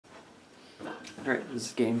Alright, this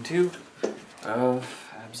is game 2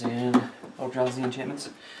 of Abzan Eldrazi enchantments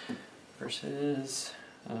versus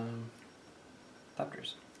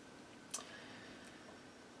Thopters.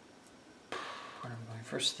 I'm going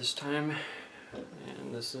first this time,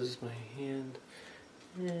 and this is my hand,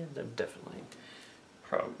 and I'm definitely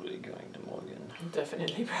probably going to mulligan.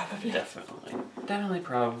 Definitely, probably. Definitely,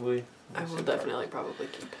 probably. I will definitely probably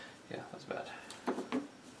keep. Yeah, that's bad.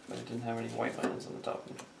 But I didn't have any white lands on the top.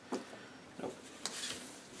 Nope.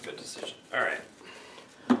 Good decision. Alright.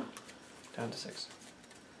 Down to 6.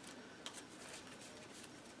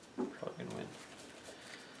 Probably gonna win.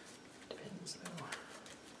 Depends though.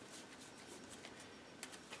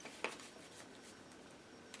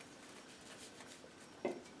 I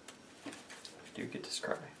do get to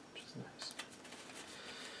scry, which is nice.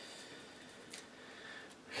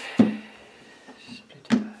 Split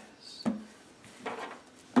dice.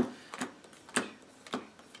 2, 3,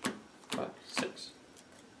 5, 6.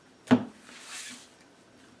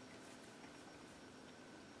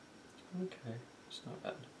 Okay, it's not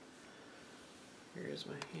bad. Here is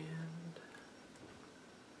my hand.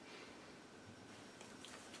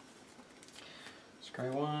 Scry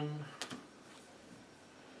 1.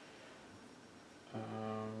 I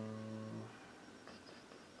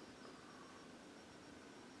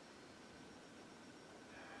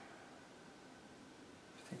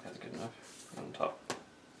think that's good enough on top.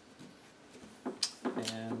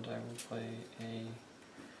 And I will play a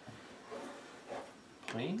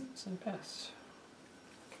plains and pass.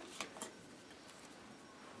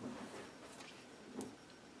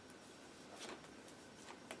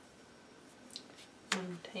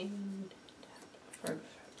 Untamed. Go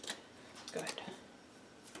ahead.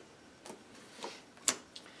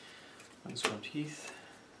 Windswept Heath.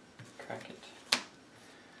 Crack it.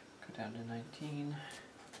 Go down to 19.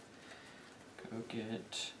 Go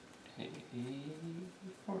get a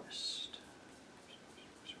forest.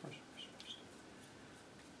 Forest.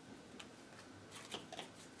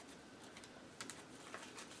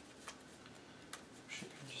 Should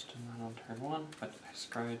have just done that on turn 1, but I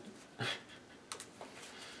scried.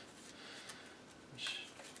 Which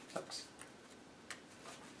sucks.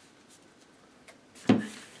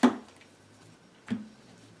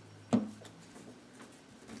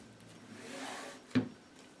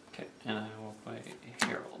 Okay, and I will play a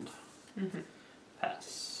Herald.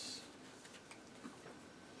 Pass.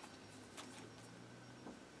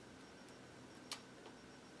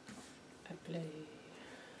 I play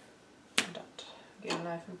dot. Gain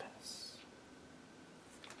life and pass.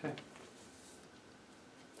 Okay.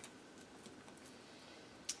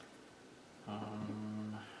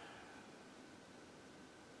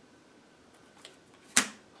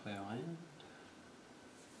 Play a land.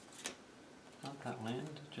 Not that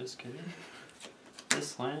land, just kidding.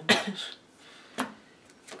 This land.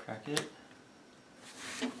 Crack it.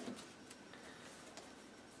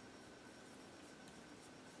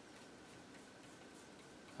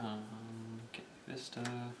 Okay, Vista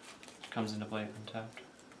comes into play untapped.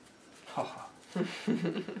 Haha.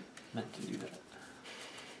 Meant to do that.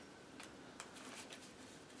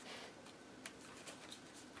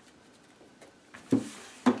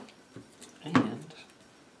 And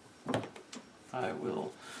I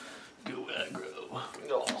will go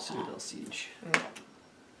aggro. Citadel Siege.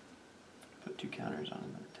 Put 2 counters on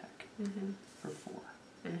an attack for 4.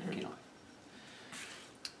 Gain life.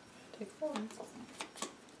 Take 4. Okay,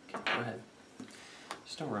 go ahead.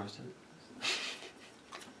 Just don't roast it.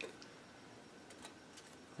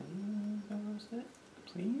 Please don't roast it.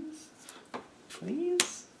 Please?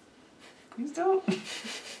 Please? Please don't.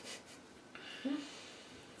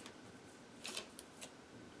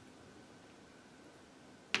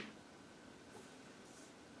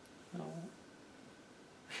 No.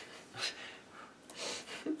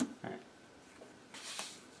 Alright.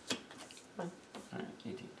 Fine. Alright,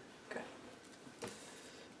 18. Okay.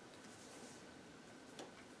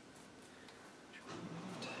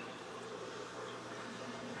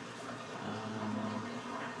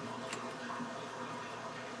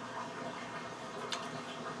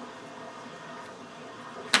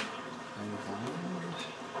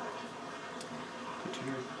 Put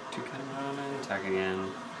 2 counters on it, attack again.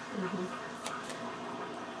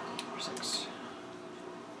 For 6.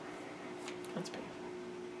 That's beautiful.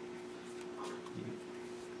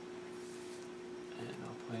 And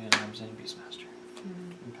I'll play an Abzan Beastmaster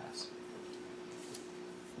and pass.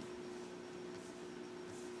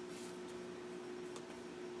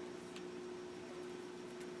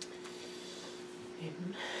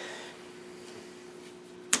 In.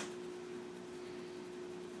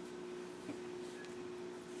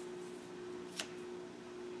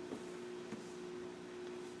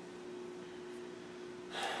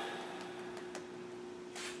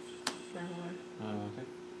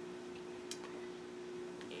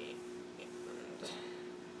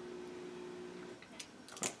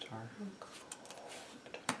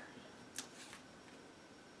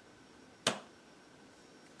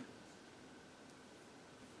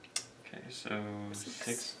 So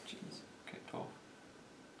 6. Jeez. Okay, 12.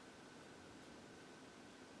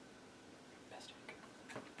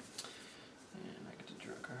 And I get to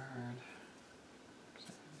draw a card.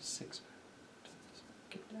 6.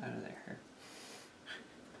 Get out of there.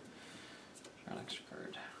 Draw an extra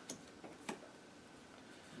card.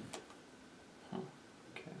 Huh.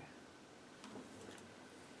 Okay.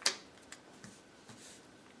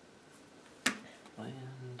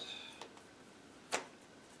 Land.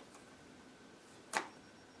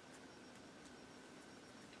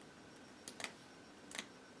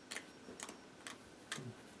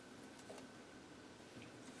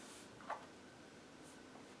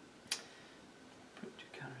 Put 2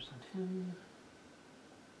 counters on him.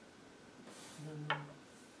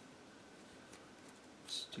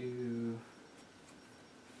 Let's do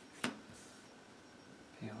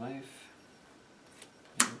pay a life.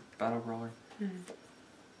 Battle brawler.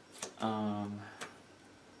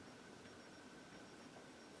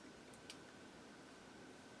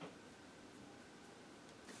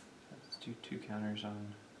 Let's do 2 counters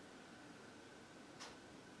on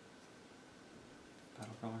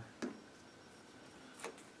battle brawler.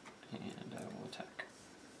 And I will attack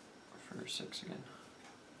for 6 again.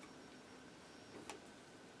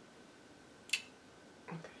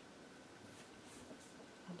 Okay.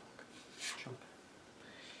 I'll block. Jump.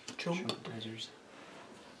 Thopters.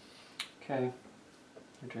 Okay.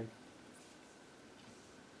 Your turn.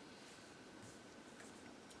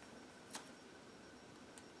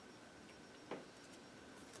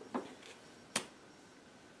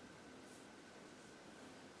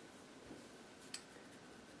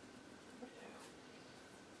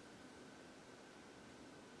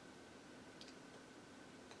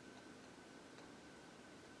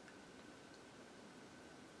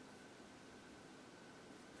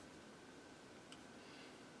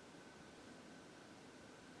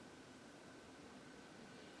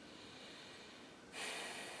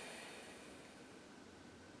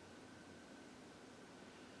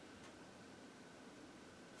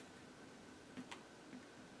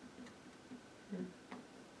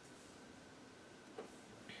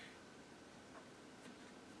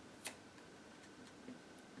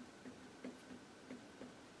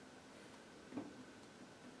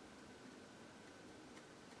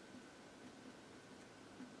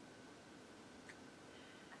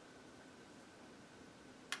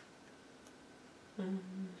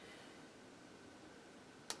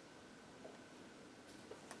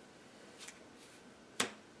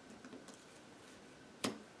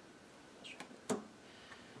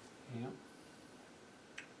 Yep.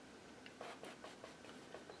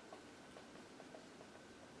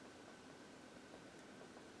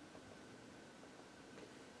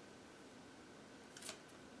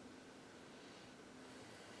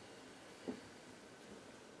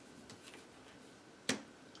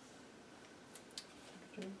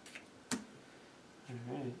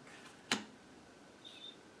 Alright.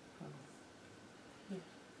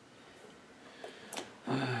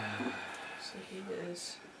 So he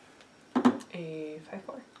is a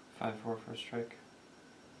 5/4. 5/4 for a strike.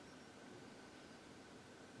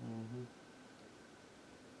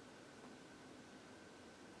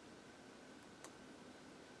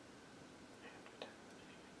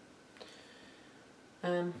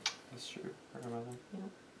 That's true. Forgot about that. Yeah.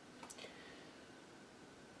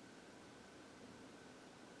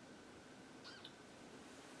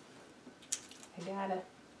 I got it.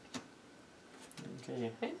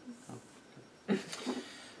 Okay. Right. Oh, good.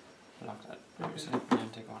 Lock that. Obviously,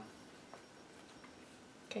 and take 1.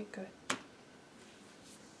 Okay, good.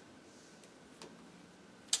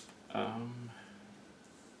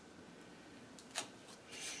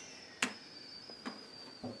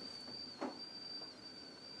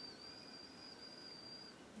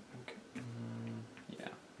 Okay.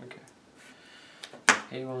 Yeah. Okay.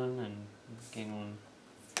 Pay 1 and gain 1.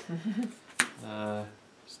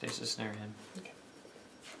 Stasis snare him. Okay.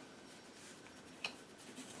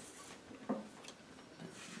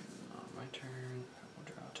 On my turn, I will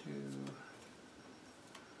draw 2.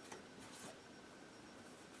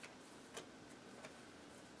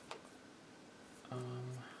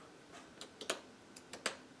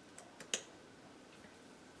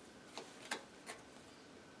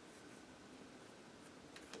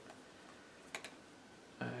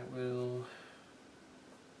 I will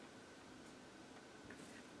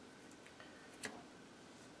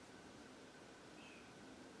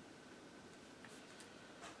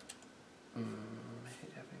I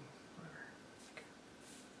hate having whatever. Okay.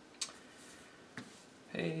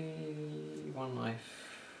 Pay 1 life.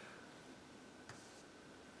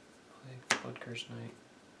 Play Blood Curse Knight.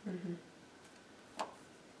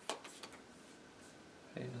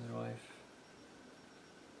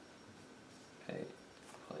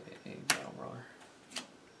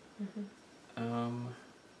 Mm-hmm. I'm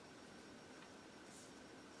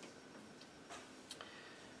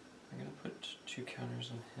gonna put 2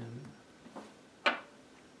 counters on him.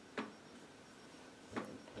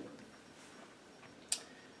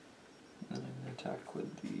 And then I'm gonna attack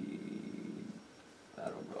with the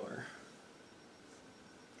Battle Roller.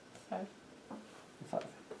 5. 5.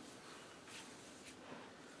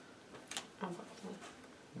 Unfortunately.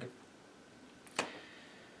 Okay.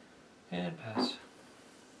 And pass.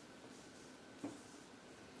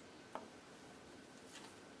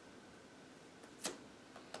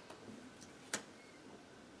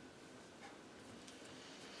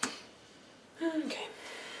 Okay.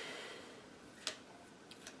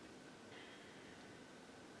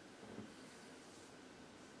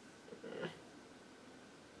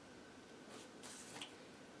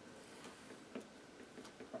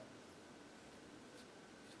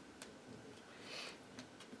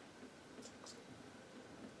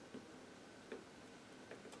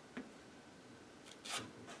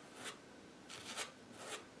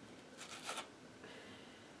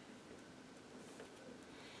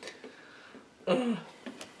 Mm-hmm.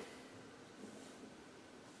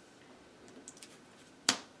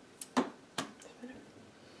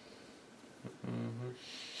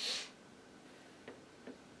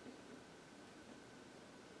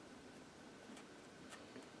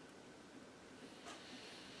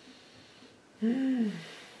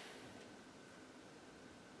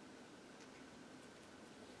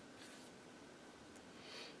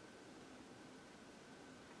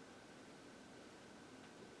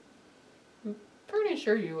 I'm pretty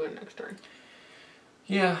sure you win next turn.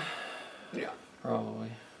 Yeah. Yeah.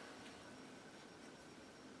 Probably.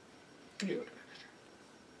 You win next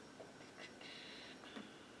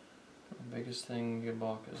The biggest thing you can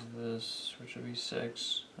block is this, which would be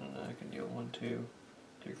 6, and then I can deal 1, 2,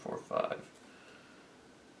 3, 4, 5,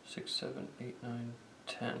 6, 7, 8, 9,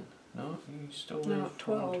 10. No, you still live. No,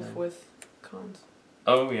 12 with cons.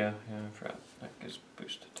 Oh yeah, I forgot. That gets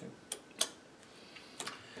boosted too.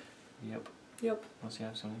 Yep. Yep. Unless you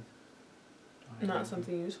have something. Not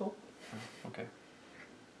something useful. Oh, okay.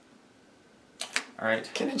 Alright.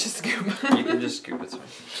 Can I just scoop? You can just scoop, it's fine.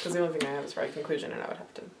 Because the only thing I have is right conclusion, and I would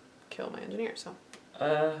have to kill my engineer, so.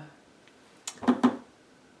 Wait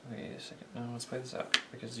a second. No, let's play this out.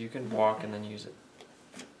 Because you can walk and then use it.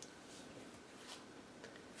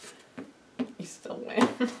 You still win.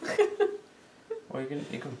 Well, you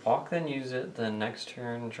can walk, then use it, then next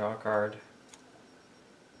turn, draw a card.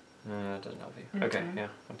 That doesn't help you. Okay. Okay, yeah,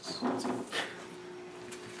 that's good.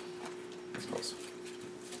 That's close.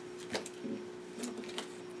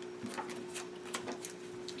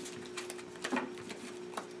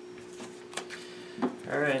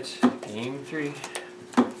 Alright, game 3.